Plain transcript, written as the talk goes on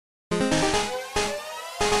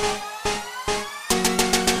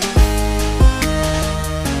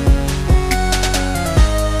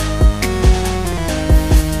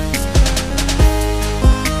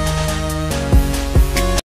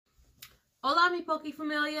Hola, mi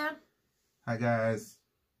Pokefamilia. Hi guys.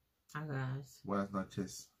 Hi guys. Buenas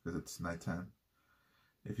noches, because it's nighttime.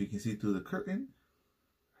 If you can see through the curtain,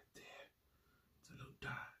 right there, it's a little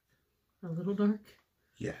dark. A little dark?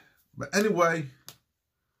 Yeah. But anyway,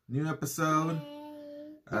 new episode.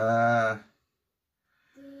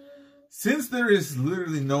 Since there is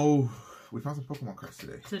literally no... We found some Pokemon cards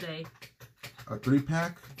today. A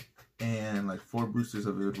 3-pack and like 4 boosters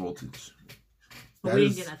of Vivid Voltage. But we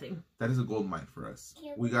didn't get nothing. That is a gold mine for us.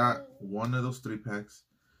 We got one of those 3 packs,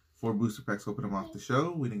 4 booster packs, open them off the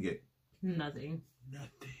show. We didn't get nothing.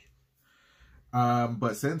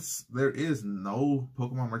 But since there is no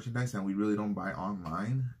Pokemon merchandise and we really don't buy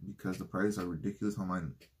online because the prices are ridiculous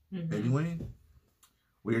online anyway,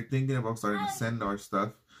 we are thinking about starting to send our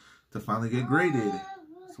stuff to finally get graded.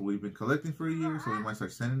 So we've been collecting for a year, so we might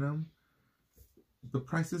start sending them. The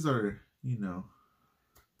prices are, you know,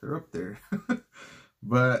 they're up there.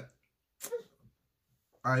 But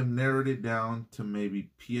I've narrowed it down to maybe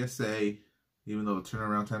PSA, even though the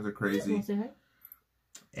turnaround times are crazy,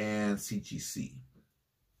 and CGC.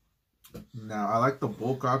 Now, I like the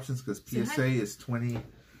bulk options because PSA is 20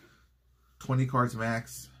 cards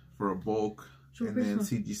max for a bulk, and then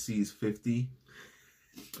CGC is 50.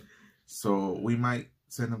 So we might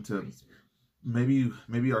send them to, maybe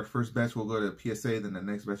our first batch will go to PSA, then the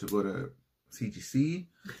next batch will go to CGC.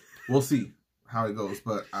 We'll see how it goes,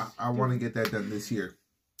 but I want to get that done this year,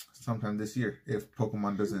 sometime this year, if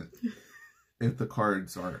Pokemon doesn't, if the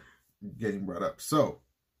cards aren't getting brought up. So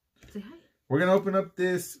we're gonna open up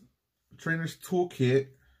this Trainer's Toolkit,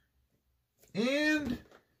 and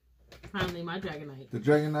finally my Dragonite, the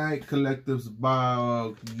Dragonite Collectives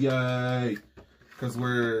Bog, yay! Because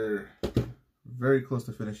we're very close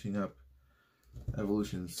to finishing up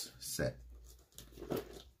Evolution's set,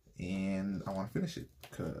 and I want to finish it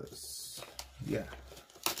because, yeah,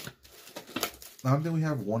 I don't think we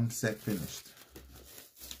have one set finished,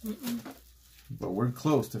 but we're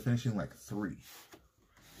close to finishing like 3.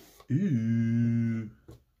 Ooh,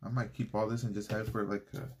 I might keep all this and just have it for like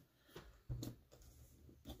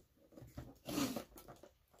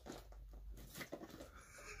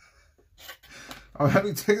I'm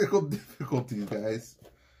having technical difficulties, guys.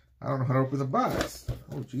 I don't know how to open the box.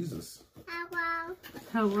 Oh, Jesus. Hello.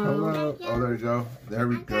 Hello. Oh, there we go. There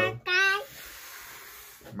we go.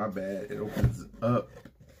 My bad. It opens up.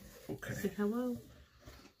 Okay. Say hello.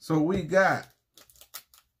 So we got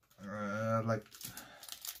like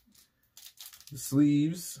the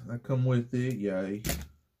sleeves that come with it. Yay.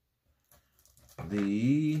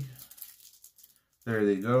 There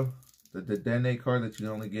they go. The Dene card that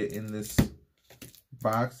you only get in this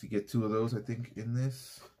box. You get 2 of those, I think, in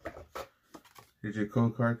this. Here's your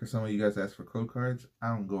code card, because some of you guys asked for code cards. I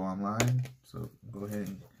don't go online, so go ahead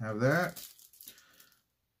and have that.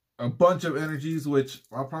 A bunch of energies, which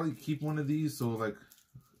I'll probably keep one of these, so like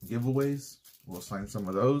giveaways, we'll sign some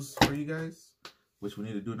of those for you guys, which we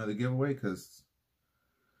need to do another giveaway, because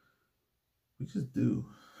we just do.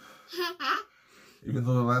 Even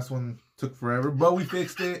though the last one took forever, but we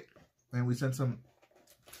fixed it, and we sent some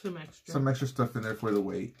extra stuff in there for the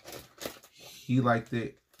wait. He liked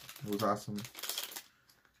it. It was awesome.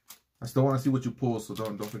 I still want to see what you pull, so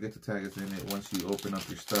don't forget to tag us in it once you open up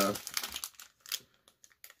your stuff.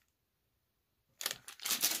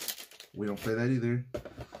 We don't play that either.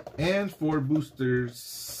 And 4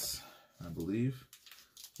 boosters, I believe.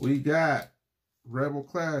 We got Rebel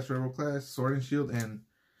Clash, Sword and Shield, and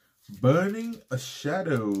Burning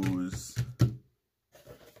Shadows.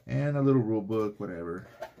 And a little rule book, whatever.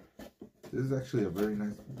 This is actually a very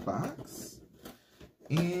nice box.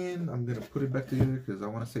 And I'm going to put it back together because I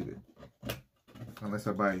want to save it. Unless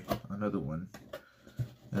I buy another one.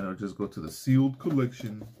 And I'll just go to the sealed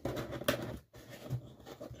collection.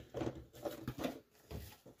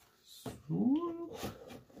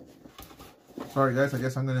 Sorry guys, I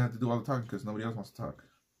guess I'm going to have to do all the talking because nobody else wants to talk.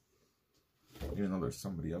 Even though there's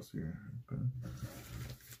somebody else here. Okay.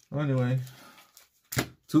 Well, anyway.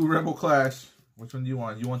 2 Rebel Clash. Which one do you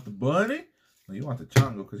want? You want the bunny? No, you want the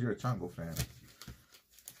Chongo because you're a Chongo fan.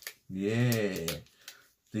 Yeah.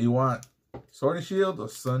 Do you want Sword and Shield or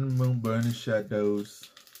Sun and Moon Burning Shadows?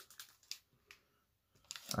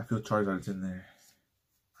 I feel Charizard's in there.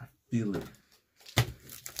 I feel it.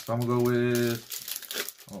 So I'm going to go with...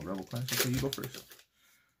 Oh, Rebel Clash. Okay, you go first.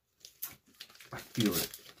 I feel it.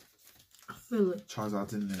 I feel it.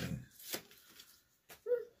 Charizard's in there.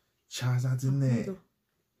 Charizard's in there. Here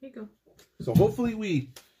you go. So hopefully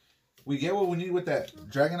we get what we need with that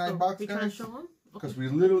Dragonite box, guys. Show them? Because we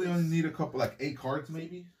literally only need a couple, like 8 cards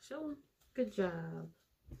maybe. Show them. Good job.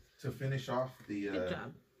 To finish off the... Good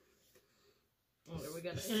job. Oh, there we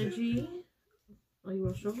got energy. Oh, you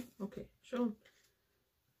want to show him? Okay, show him.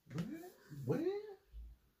 Where?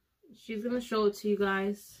 She's gonna show it to you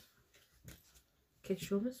guys. Okay,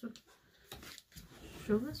 show him this one.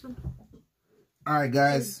 Show him this one. Alright,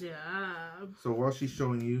 guys. Good job. So while she's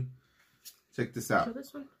showing you, check this out. Show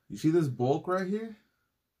this one. You see this bulk right here?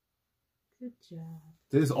 Good job.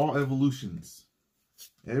 This is all evolutions.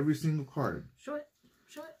 Every single card. Show it.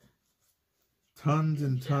 Show it. Tons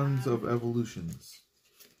and tons of evolutions.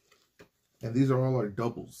 And these are all our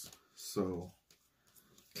doubles. So,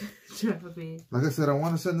 Good job, babe. like I said, I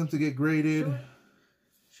want to send them to get graded. Show it.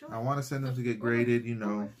 Show it. I want to send them to get graded, you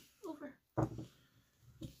know. Over.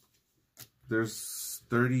 There's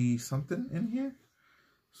 30 something in here.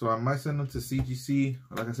 So I might send them to CGC,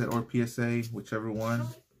 like I said, or PSA, whichever one.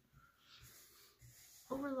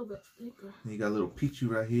 Over a little bit. There you go. And you got a little Pichu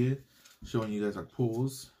right here, showing you guys our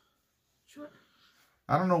pulls. Show it.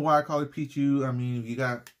 I don't know why I call it Pichu. I mean, you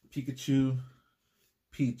got Pikachu,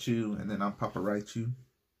 Pichu, and then I'm Papa Raichu.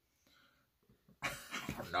 I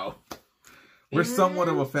don't know. We're somewhat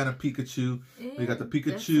of a fan of Pikachu. We got the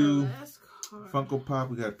Pikachu Funko Pop.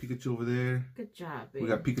 We got a Pikachu over there. Good job, babe. We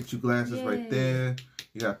got Pikachu glasses right there.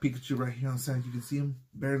 You got Pikachu right here on the side. You can see him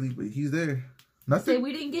barely, but he's there. Nothing. Say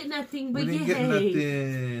we didn't get nothing, but we didn't get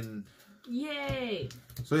nothing. Yay!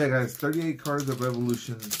 So yeah, guys, 38 cards of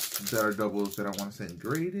evolutions that are doubles that I want to send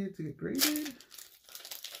graded to get graded.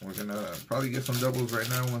 We're gonna probably get some doubles right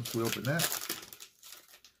now once we open that.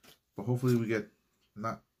 But hopefully we get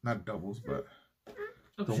not doubles, but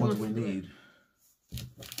the ones we need.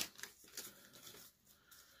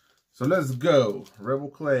 So let's go. Rebel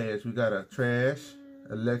Clash. We got a Trash,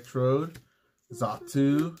 Electrode,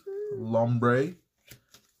 Xatu, Lombre,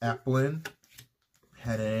 Applin,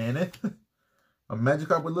 Hanan, a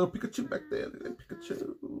Magikarp with a little Pikachu back there. Look at that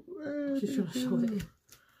Pikachu. She's trying to show it.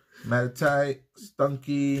 Matite,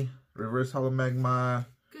 Stunky, Reverse Hollow Magma.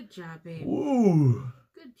 Good job, babe. Ooh.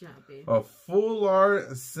 Good job, babe. A full art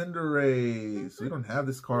Cinderace. We don't have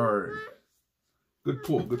this card. Good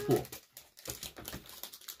pull, good pull.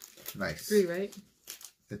 Nice. 3, right?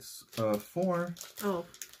 It's 4. Oh.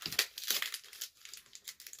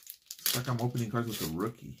 It's like I'm opening cards with a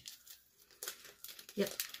rookie. Yep.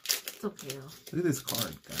 It's okay though. Look at this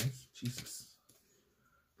card, guys. Jesus.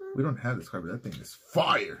 We don't have this card, but that thing is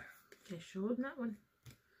fire. Okay, show him that one.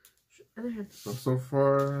 Other hand. So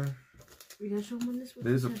far, We gotta show him this one.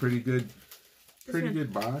 this is a pretty good hand.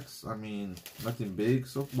 good box. I mean, nothing big.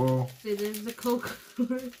 So well, See, there's the Coke.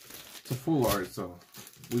 it's a full art, so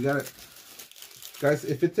we got it, guys.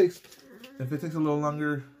 If it takes a little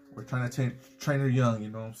longer, we're trying to train her young. You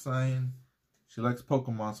know what I'm saying? She likes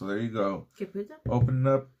Pokemon, so there you go. Okay, put it up. Opening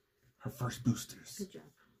up her first boosters. Good job.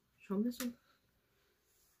 Show him this one.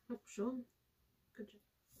 Oh, show him. Good job.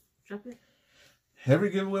 Drop it. Every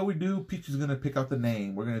giveaway we do, Peach is gonna pick out the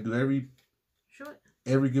name. We're gonna do Show it.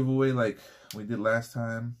 every giveaway like we did last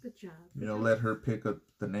time. Good job. You know, let her pick up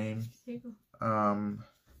the name. There you go.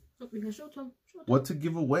 Oh, we gotta show it to him. Show it to him. what to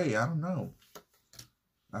give away? I don't know.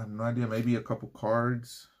 I have no idea. Maybe a couple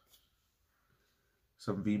cards,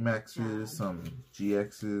 some VMAXs, some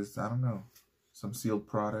GXs. I don't know. Some sealed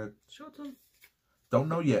product. Show it to him. Don't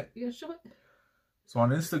know yet. You gotta show it. So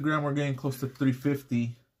on Instagram, we're getting close to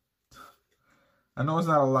 350. I know it's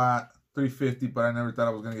not a lot, 350, but I never thought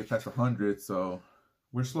I was going to get past 100. So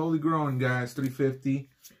we're slowly growing, guys. 350.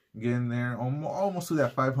 Getting there. Almost to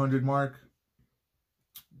that 500 mark.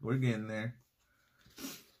 We're getting there.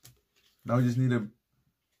 Now we just need to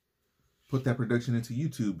put that production into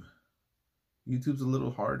YouTube. YouTube's a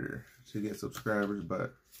little harder to get subscribers,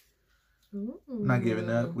 but I'm not giving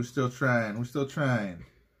up. We're still trying. We're still trying.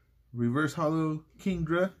 Reverse Hollow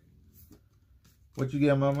Kingdra. What you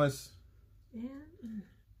get, mamas? And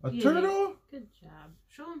A turtle? Good job.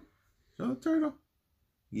 Show him. Show the turtle.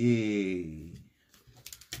 Yay.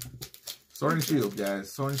 Sword and Shield,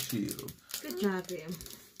 guys. Sword and Shield. Good job, babe.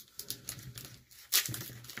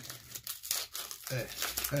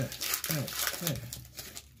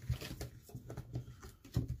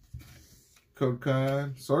 Code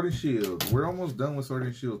card. Sword and Shield. We're almost done with Sword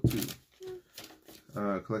and Shield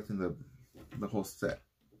 2. Collecting the whole set.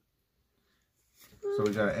 So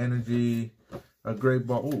we got an Energy, a Great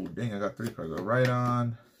Ball. Oh, dang, I got 3 cards. A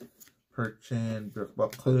Rhydon, Perchin,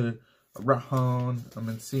 a Rahon, a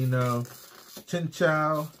Mencino,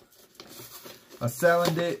 Chinchou, a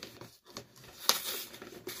Salandit.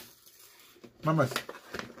 Mamas,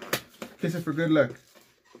 kiss it for good luck.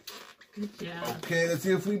 Good job. Okay, let's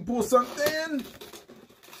see if we pull something.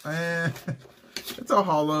 It's a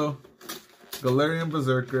hollow. Galarian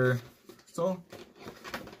Berserker. So,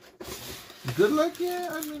 good luck, yeah.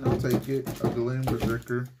 I mean, I'll take it. A Galarian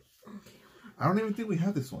Berserker. I don't even think we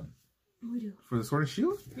have this one. We do. For the Sword and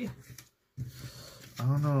Shield? Yeah. I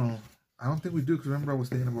don't know. I don't think we do, because remember I was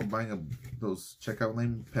thinking about buying those checkout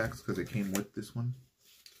lane packs because they came with this one.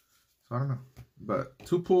 So I don't know. But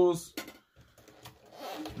 2 pulls.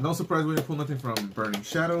 No surprise we didn't pull nothing from Burning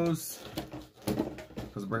Shadows,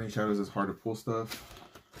 because Burning Shadows is hard to pull stuff.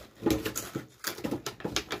 But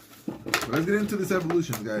let's get into this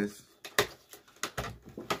Evolutions, guys.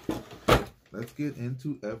 Let's get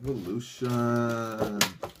into Evolution.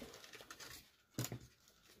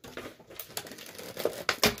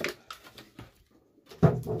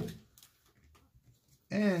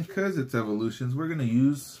 And because it's Evolutions, we're going to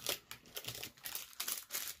use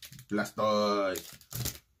Blastoise.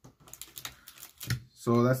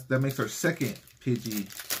 So that makes our second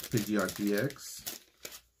Pidgeotto.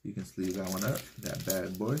 You can sleeve that one up, that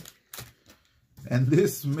bad boy. And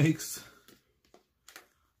this makes,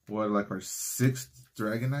 what, like our 6th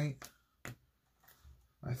Dragonite?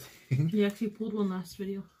 I think. You actually pulled one last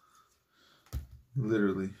video.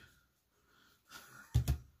 Literally.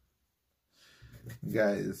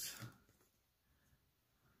 Guys.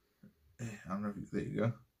 I don't know if you, there you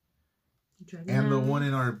go. And the one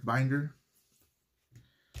in our binder.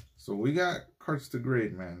 So we got cards to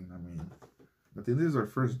grade, man. I mean, I think this is our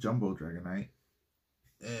first Jumbo Dragonite.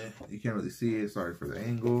 You can't really see it. Sorry for the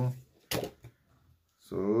angle.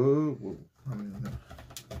 So, well,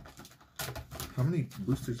 how many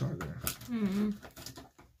boosters are there?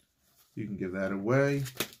 You can give that away.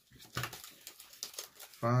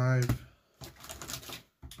 5.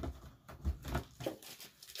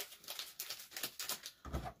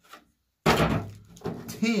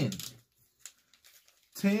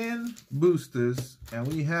 10 boosters, and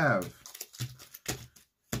we have,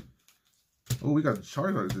 oh, we got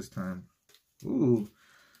Charizards this time. Ooh,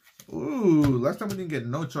 last time we didn't get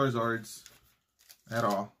no Charizards at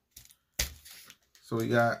all. So we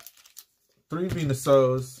got 3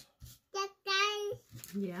 Venusaurs,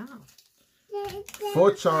 yeah,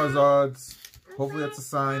 4 Charizards. Hopefully that's a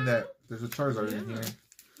sign that there's a Charizard in here.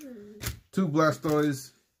 2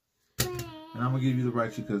 Blastoise. And I'm going to give you the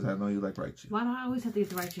Raichu because I know you like Raichu. Why do I always have to get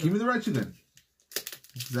the Raichu? Give me the Raichu then.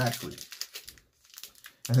 Exactly.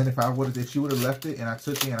 And then if she would have left it and I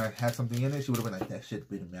took it and I had something in it, she would have been like, that shit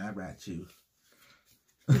been my Raichu.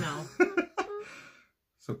 No.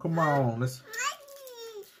 So come on, let's.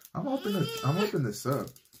 I'm opening this up.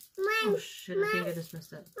 Oh shit! I think I just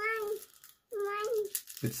messed up.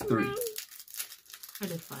 It's 3. I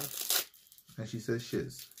did 5. And she says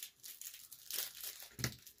shiz.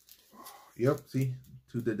 Yep, see?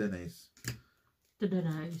 2 Dedenes.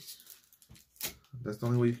 Dedenes. That's the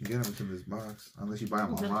only way you can get them in this box. Unless you buy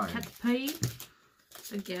them online. Caterpie.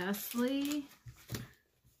 A Ghastly.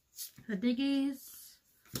 A Diggies.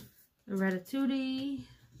 A Ratatouille.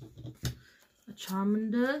 A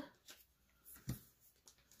Charmander.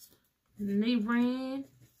 A Nidoran.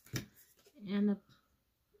 And a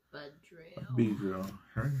Beedrill. Beedrill.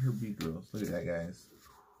 Her and her Beedrills. Look at that, guys.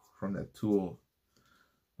 From that tool.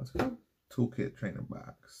 What's it called? Toolkit trainer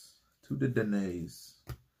box. 2 Dedenes.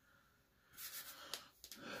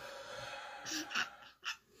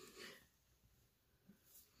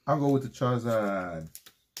 I'll go with the Charizard.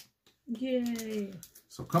 Yay.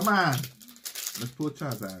 So come on. Let's pull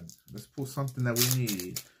Charizard. Let's pull something that we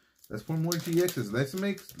need. Let's pull more GXs. Let's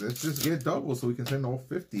just get double so we can send all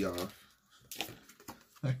 50 off.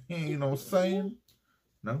 You know what I'm saying?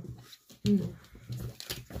 No? No.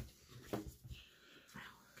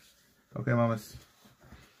 Okay, mamas.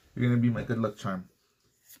 You're going to be my good luck charm.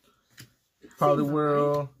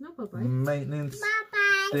 Poliwhirl, Maintenance,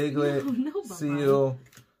 Diglett, Seal,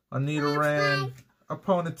 a Nidoran, a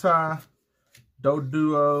Ponyta,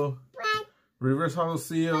 Doduo, Reverse Hollow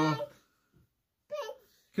Seal,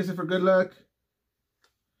 Kiss it for good luck.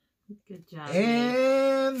 Good job.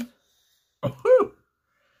 And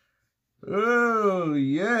oh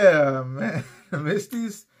yeah, man.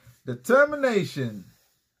 Misty's Determination.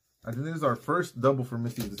 I think this is our first double for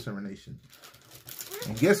Misty's Determination.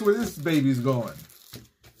 And guess where this baby's going?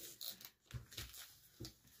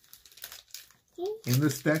 In the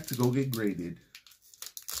stack to go get graded.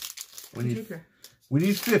 We need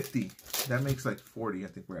 50. That makes like 40. I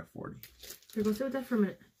think we're at 40. Here, go sit with that for a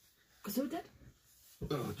minute. Go sit with that.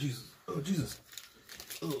 Oh, Jesus. Oh, Jesus.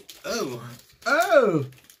 Oh, oh, oh.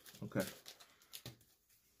 Okay.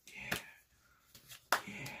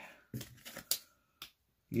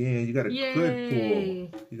 Yeah, you got a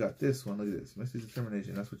good pull. You got this one. Look at this. Misty's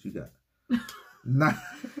Determination. That's what you got. Nah.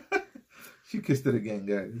 She kissed it again,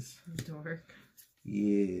 guys. Dork.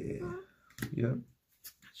 Yeah. Yep.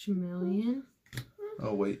 Chameleon.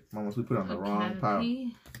 Oh wait, Mama, we put it on the wrong pile.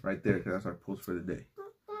 Right there, because that's our post for the day.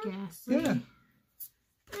 Ghastly. Yeah.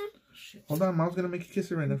 Shit. Hold on, Mom's gonna make you kiss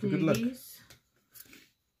her right now for good luck.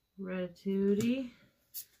 Ratatouille.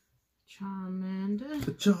 Charmander.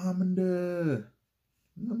 The Charmander.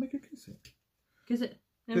 No, make her kiss it. Kiss it.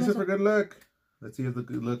 Kiss it for good luck. Let's see if the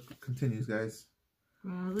good luck continues, guys.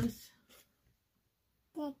 Rallis.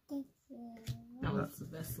 That was the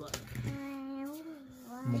best luck.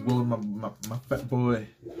 I'm gonna go with my fat boy,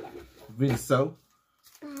 Vinso.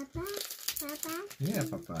 Papa. Yeah,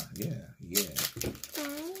 Papa. Yeah.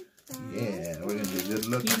 Yeah, we're gonna do good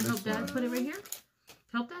luck. Can you help Dad put it right here?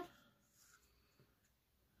 Help Dad?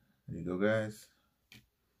 There you go, guys.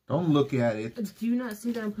 Don't look at it. Do you not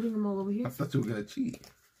see that I'm putting them all over here? I thought you were gonna cheat.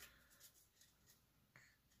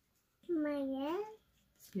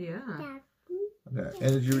 Yeah. I got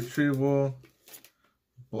Energy Retrieval,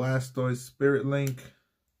 Blastoise, Spirit Link,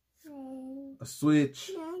 a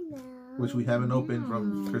Switch, which we haven't opened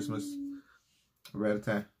from Christmas,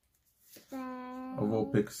 Rattata, a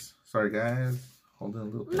Vulpix. Sorry, guys. Hold on a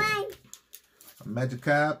little bit. A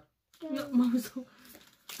Magikarp, No, Mom,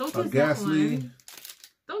 don't kiss a Ghastly. that one.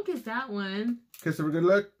 Don't kiss that one. Kiss her for good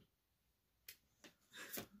luck.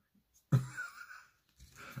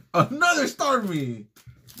 Another Starmie.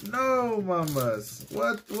 No, mamas.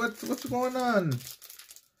 What's going on?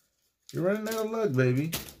 You're running out of luck,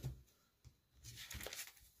 baby.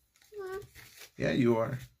 Yeah, you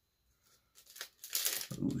are.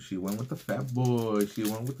 Ooh, she went with the fat boy. She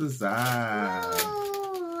went with the Zai.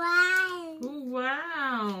 Ooh,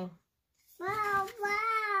 wow. Wow.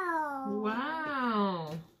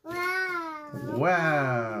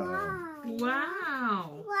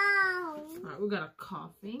 Wow. Alright, we got a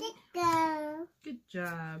coughing. Good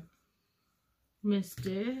job,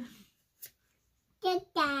 Mister. Good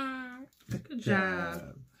job. Got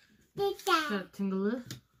a Tingler.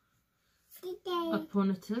 A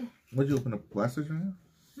Ponyta. What'd you open up? Blasters right now?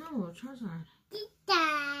 No, a Charizard.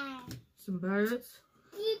 Some birds.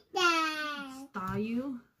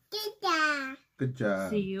 Staryu. Good job.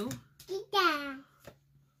 Seal.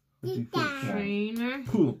 Trainer.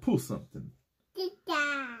 Pull something.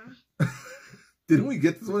 Didn't we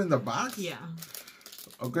get this one in the box? Yeah.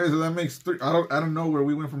 Okay, so that makes 3. I don't know where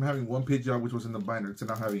we went from having 1 Pidgeot, which was in the binder, to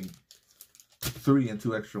now having 3 and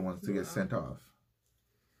 2 extra ones to get sent off.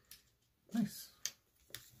 Nice.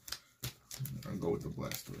 I'll go with the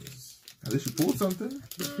Blastoise. At least you pulled something.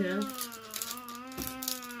 Yeah.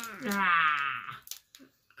 Ah.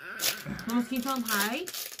 Mama, can you tell them hi?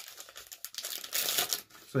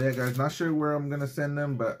 So yeah, guys, not sure where I'm gonna send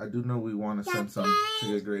them, but I do know we want to send some to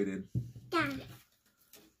get graded.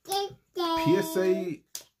 PSA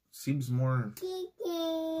seems more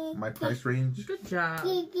my price range. Good job.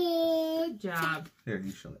 Good job. Here,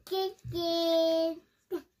 you show it.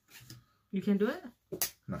 You can do it?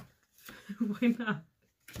 No. Why not?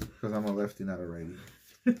 Because I'm a lefty, not a righty.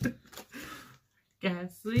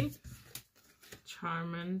 Ghastly.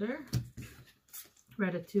 Charmander.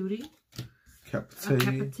 Ratatouille. A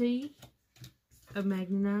Capati. A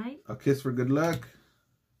Magnemite. A kiss for good luck.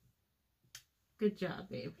 Good job,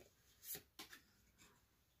 babe.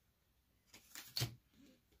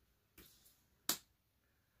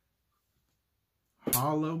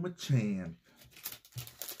 Hollow Machamp.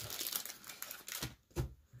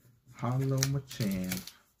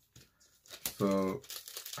 So,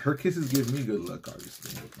 her kisses give me good luck,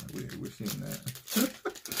 obviously. We're seeing that.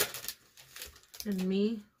 And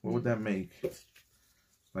me. What would that make?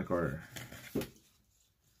 Like our...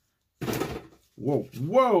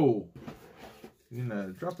 Whoa! You're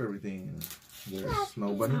gonna drop everything. There's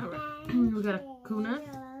Snow Bunny. Right. We got a Kuna.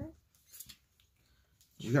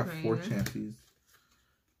 We got 4 Champies.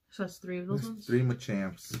 So that's 3 of those ones? 3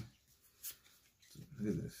 Machamps. Look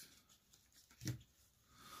at this.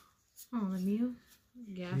 Oh, the Mew.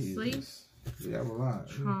 Ghastly. Jesus. We have a lot.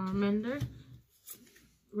 Charmander.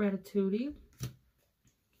 Ratatouille.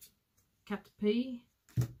 Caterpie.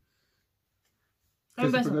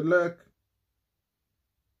 Kiss for good luck.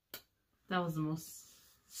 That was the most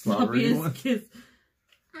Slobbery one. kiss.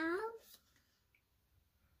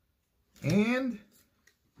 And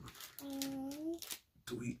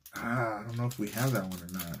do we? I don't know if we have that one or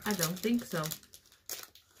not. I don't think so.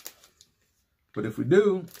 But if we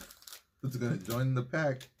do, it's gonna join the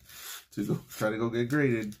pack to go try to go get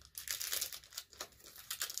graded.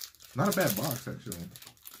 Not a bad box, actually.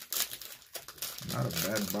 Not a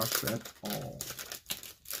bad box at all.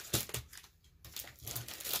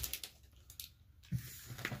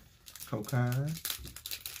 Kokai.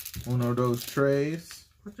 Uno, dos, tres.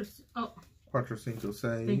 Oh, Cuatro, cinco,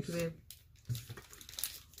 seis. thank you, babe.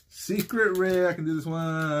 Secret rare. I can do this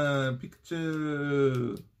one.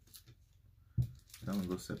 Pikachu. That one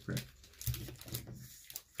goes separate.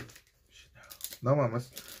 No,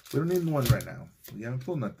 mamas. We don't need one right now. We haven't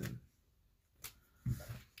pulled nothing.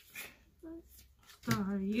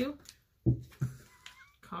 Staryu,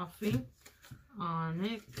 Coffee,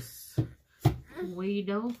 Onyx,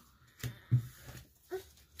 Weedle.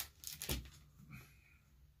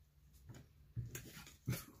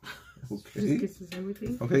 Okay. Kisses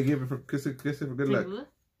everything. Okay, give it for kiss it for good luck.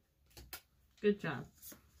 Good job.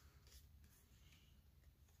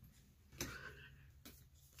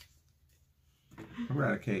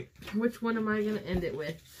 Eradicate. Which one am I gonna end it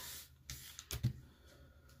with?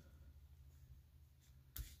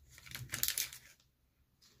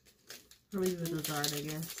 I'll leave it with Lazard, I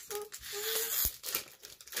guess.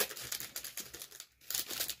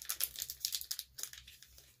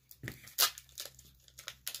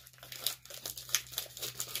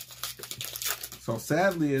 So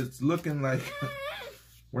sadly, it's looking like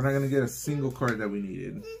we're not gonna get a single card that we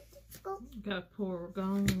needed. Got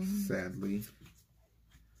Porygon. Sadly,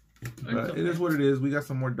 but it is what it is. We got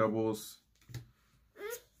some more doubles,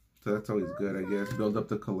 so that's always good, I guess. Build up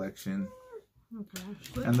the collection.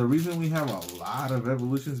 Okay. And the reason we have a lot of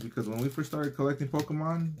evolutions is because when we first started collecting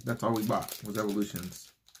Pokemon, that's all we bought was evolutions.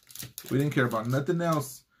 We didn't care about nothing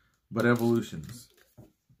else but evolutions.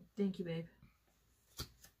 Thank you, babe.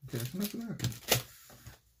 Okay, that's enough of that.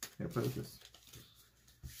 Here, play with this.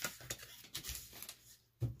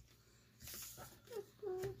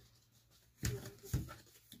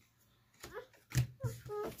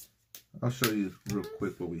 I'll show you real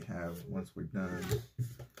quick what we have once we're done.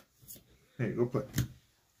 Here, go play.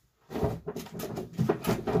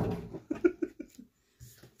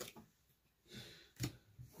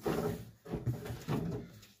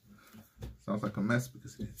 Sounds like a mess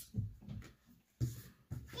because it is.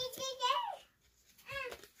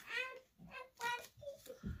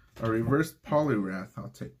 A reverse Poliwrath, I'll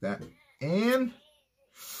take that. And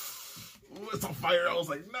ooh, it's on fire. I was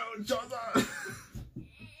like, no, Charizard.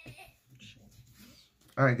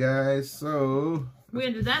 Alright guys, so We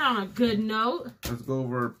ended that on a good note. let's go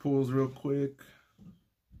over our pulls real quick.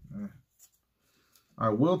 I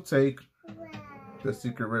will take the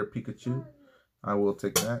secret rare Pikachu. I will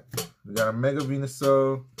take that. We got a Mega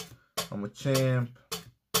Venusaur, a Machamp,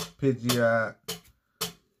 Pidgeot,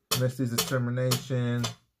 Misty's Determination,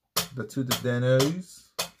 the two Dedenos,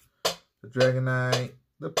 the Dragonite,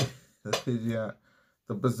 the Pidgeot,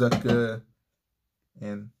 the Bazooka,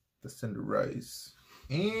 and the Cinderace.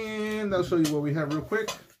 And I'll show you what we have real quick.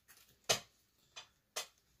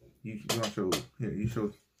 You want to show here? You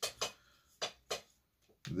show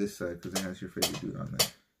this side because it has your favorite dude on there.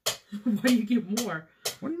 Why do you get more?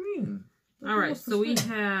 What do you mean? All right, so we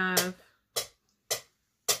have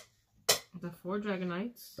the 4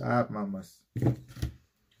 Dragonites. Stop, mamas.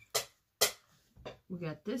 We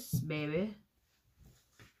got this baby.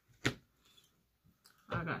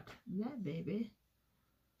 I got that baby.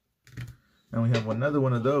 And we have another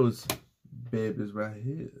one of those babies right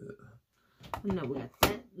here. No, we got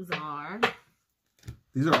that Zard.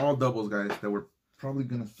 These are all doubles, guys, that we're probably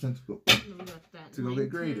gonna send to go. And we got that To go get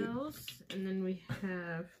graded. Ninetales. And then we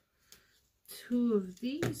have 2 of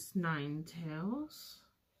these Ninetales.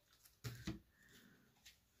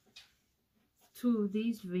 2 of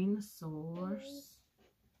these Venusaurs.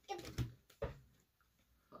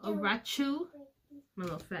 A Raichu, my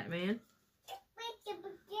little fat man.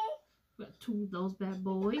 We got 2 of those bad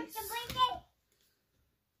boys.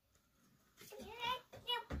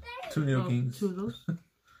 2 Neo Kings. 2 of those.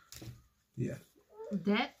 Yeah.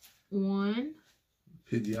 That one.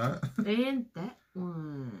 Pidgeot. And that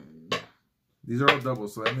one. These are all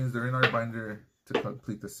doubles, so that means they're in our binder to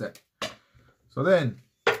complete the set. So then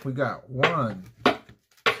we got 1,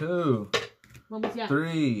 2, What was that?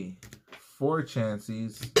 3, 4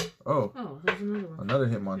 Chanseys. Oh, Oh, there's another one. another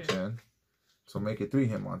Hitmonchan. So make it 3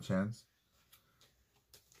 Hitmonchans.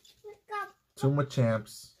 2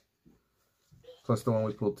 Machamps. Plus the one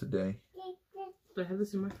we pulled today. Do I have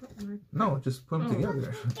this in my phone? No, just put them Oh.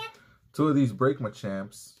 together. 2 of these Break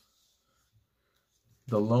Machamps.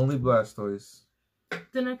 The Lonely Blastoise.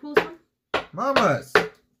 Didn't I pull some? Mamas!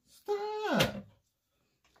 Stop!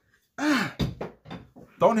 Ah.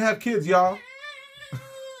 Don't have kids, y'all.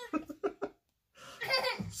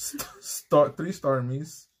 3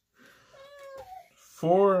 Starmies.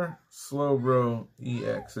 4 Slowbro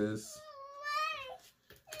EXs.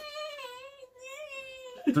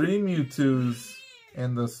 3 Mewtwo's.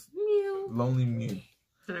 And the Mew. Lonely Mew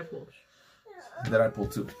Did I pull? that I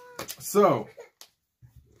pulled too. So,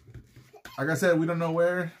 Like I said, we don't know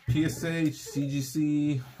where. PSH,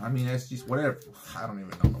 CGC, I mean SG, whatever. I don't even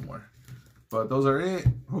know no more. But those are it.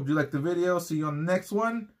 Hope you liked the video. See you on the next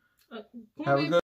one. Come on, Have a babe. good